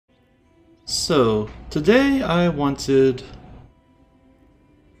So, today I wanted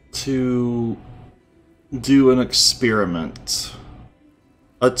to do an experiment.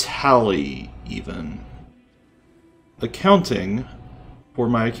 A tally, even. Accounting for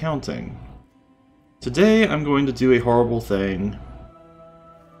my accounting. Today I'm going to do a horrible thing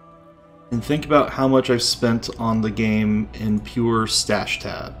and think about how much I've spent on the game in pure stash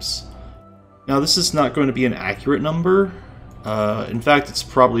tabs. Now, this is not going to be an accurate number. In fact, it's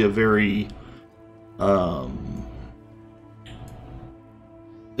probably a very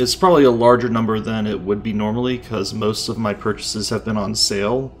it's probably a larger number than it would be normally, because most of my purchases have been on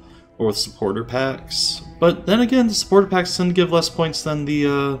sale or with supporter packs. But then again, the supporter packs tend to give less points than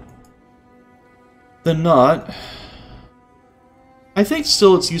than not. I think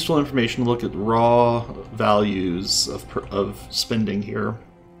still it's useful information to look at raw values of spending here.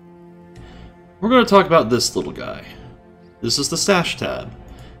 We're going to talk about this little guy. This is the stash tab.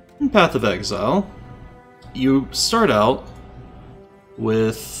 In Path of Exile, you start out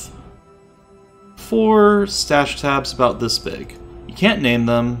with 4 stash tabs about this big. You can't name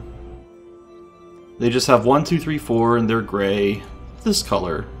them. They just have 1, 2, 3, 4, and they're gray. This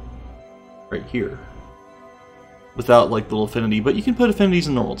color. Right here. Without, like, little affinity, but you can put affinities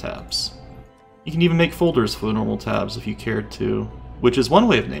in normal tabs. You can even make folders for the normal tabs if you cared to, which is one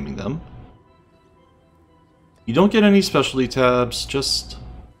way of naming them. You don't get any specialty tabs, just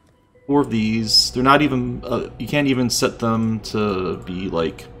 4 of these. They're not even, you can't even set them to be,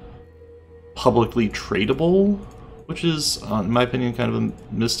 like, publicly tradable, which is, in my opinion, kind of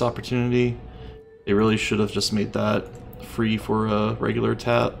a missed opportunity. They really should have just made that free for a regular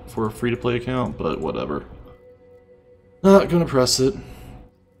tab, for a free-to-play account, but whatever. Not gonna press it.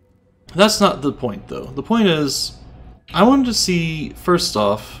 That's not the point, though. The point is, I wanted to see, first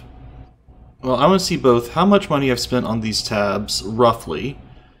off, well, I want to see both how much money I've spent on these tabs, roughly,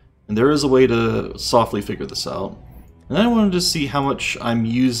 and there is a way to softly figure this out. And then I wanted to see how much I'm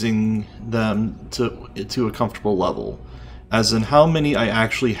using them to a comfortable level, as in how many I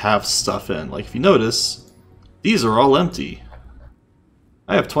actually have stuff in. Like, if you notice, these are all empty.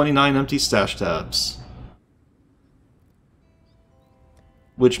 I have 29 empty stash tabs.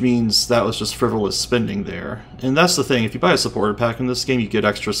 Which means that was just frivolous spending there. And that's the thing, if you buy a supporter pack in this game, you get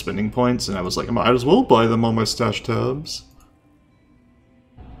extra spending points, and I was like, I might as well buy them on my stash tabs.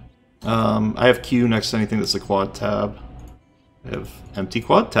 I have Q next to anything that's a quad tab. I have empty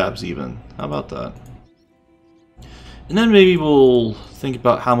quad tabs even. How about that? And then maybe we'll think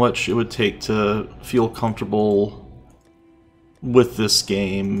about how much it would take to feel comfortable with this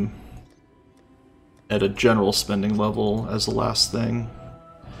game at a general spending level as the last thing.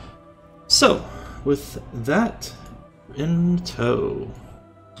 So, with that in tow,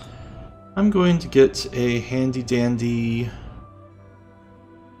 I'm going to get a handy-dandy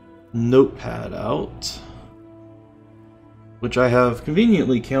notepad out, which I have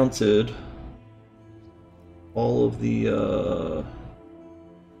conveniently counted all of the,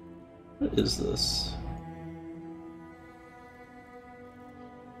 what is this?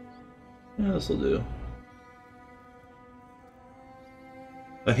 Yeah, this'll do.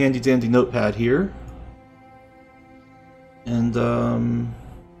 A handy-dandy notepad here. And,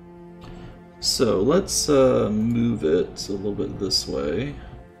 so let's move it a little bit this way.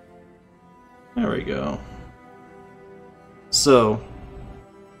 There we go. So,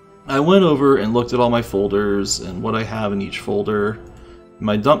 I went over and looked at all my folders and what I have in each folder.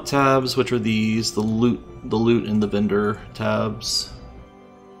 My dump tabs, which are these, the loot and the vendor tabs.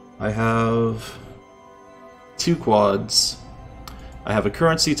 I have 2 quads. I have a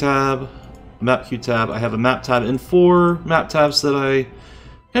currency tab, a map queue tab, I have a map tab, and 4 map tabs that I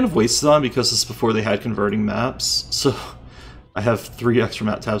kind of wasted on because this is before they had converting maps. So I have 3 extra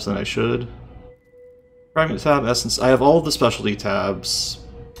map tabs than I should. Fragment tab, essence, I have all of the specialty tabs.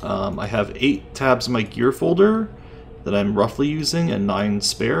 I have 8 tabs in my gear folder that I'm roughly using, and 9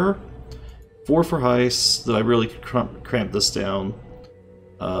 spare. 4 for heist, that I really could cramp this down.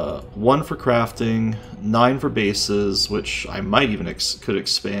 1 for crafting, 9 for bases, which I might even could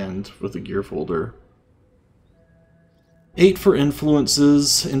expand with the gear folder. 8 for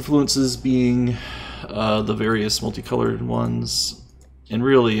influences, influences being the various multicolored ones, and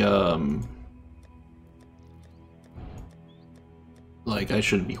really, like, I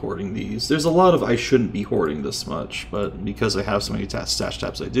shouldn't be hoarding these. There's a lot of I shouldn't be hoarding this much, but because I have so many stash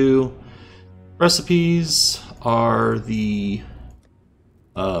tabs I do. Recipes are the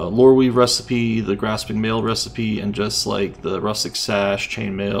Loreweave recipe, the Grasping Mail recipe, and just like the Rustic Sash,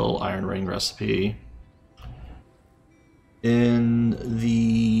 Chainmail, Iron Ring recipe. In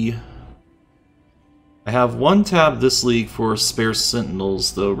the I have one tab this league for spare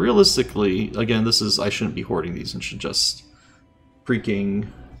sentinels, though realistically, again, I shouldn't be hoarding these and should just freaking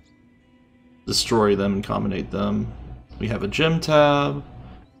destroy them and combinate them. We have a gem tab,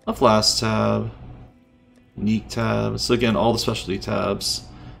 a flask tab, unique tab, so again, all the specialty tabs.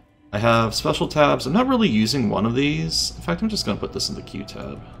 I have special tabs. I'm not really using one of these. In fact, I'm just going to put this in the Q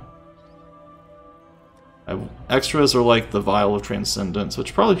tab. Extras are like the Vial of Transcendence,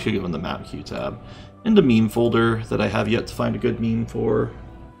 which probably should go in the Map Q tab. And a meme folder that I have yet to find a good meme for.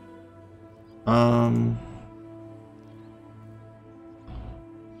 But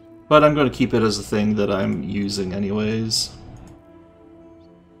I'm going to keep it as a thing that I'm using anyways.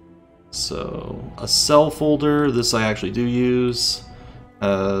 So, a cell folder, this I actually do use.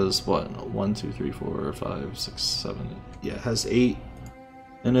 Has, what, 1, 2, 3, 4, 5, 6, 7, yeah, it has 8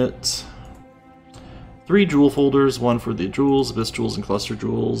 in it. 3 jewel folders, one for the jewels, abyss jewels, and cluster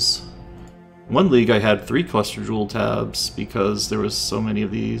jewels. In one league I had 3 cluster jewel tabs because there was so many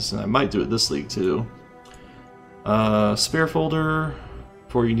of these, and I might do it this league too. Spare folder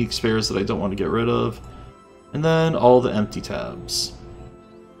for unique spares that I don't want to get rid of. And then all the empty tabs.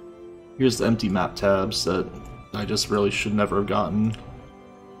 Here's the empty map tabs that I just really should never have gotten.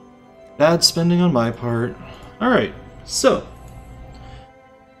 Bad spending on my part. Alright, so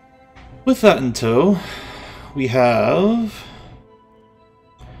with that in tow, we have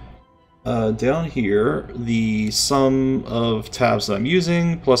down here the sum of tabs that I'm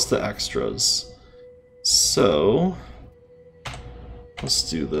using plus the extras. So let's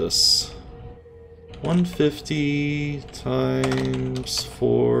do this. 150 times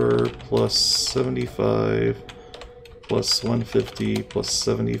 4 plus 75 plus 150 plus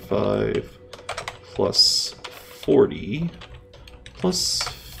 75 plus 40 plus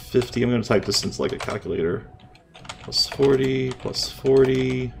 50. I'm going to type this into like a calculator. Plus 40 plus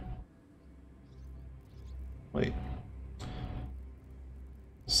 40. Wait.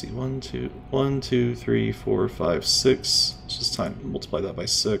 Let's see, 1, 2, 3, 4, 5, 6. Let's just multiply that by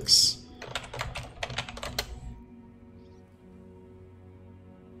 6.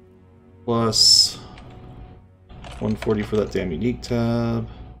 Plus 140 for that damn unique tab.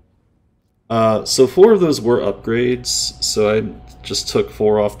 So 4 of those were upgrades, so I just took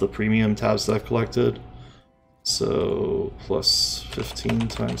 4 off the premium tabs that I've collected. So plus 15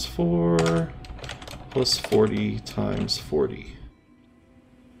 times 4, plus 40 times 40.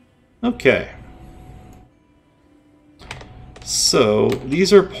 Okay. So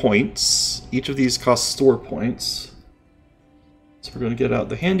these are points. Each of these costs store points. So we're going to get out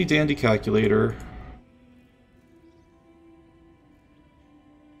the handy dandy calculator.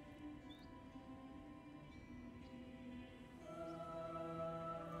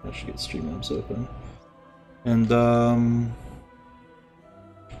 I should get Streamlabs open. And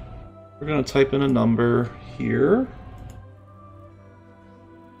we're going to type in a number here.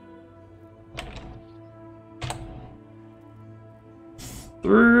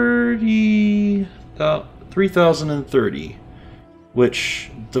 $3,030,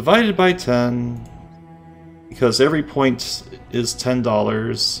 which divided by 10, because every point is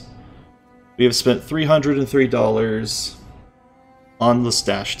 $10, we have spent $303 on the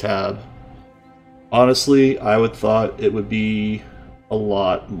stash tab. Honestly, I would thought it would be a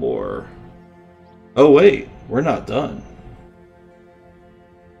lot more. Oh wait, we're not done.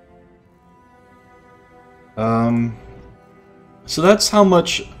 So that's how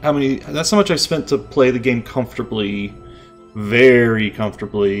much I spent to play the game comfortably, very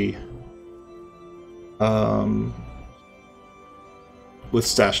comfortably, with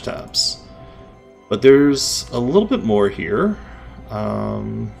stash tabs. But there's a little bit more here.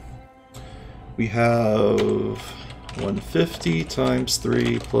 We have 150 times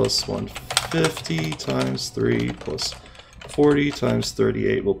 3 plus 150 times 3 plus 40 times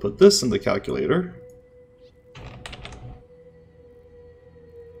 38. We'll put this in the calculator.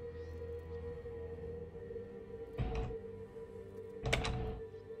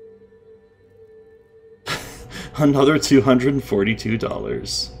 Another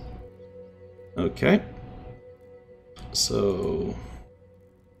 $242. Okay. So,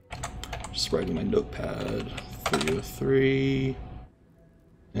 just writing my notepad, 303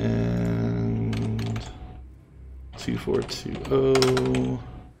 and 2420.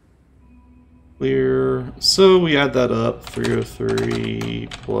 Clear. So we add that up, 303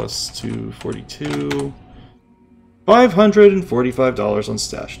 plus 242. $545 on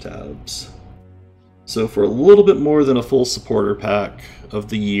stash tabs. So for a little bit more than a full supporter pack of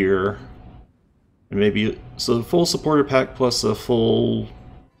the year, and maybe so the full supporter pack plus a full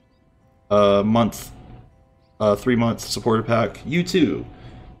month, 3-month supporter pack, you too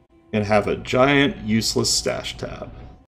and have a giant useless stash tab.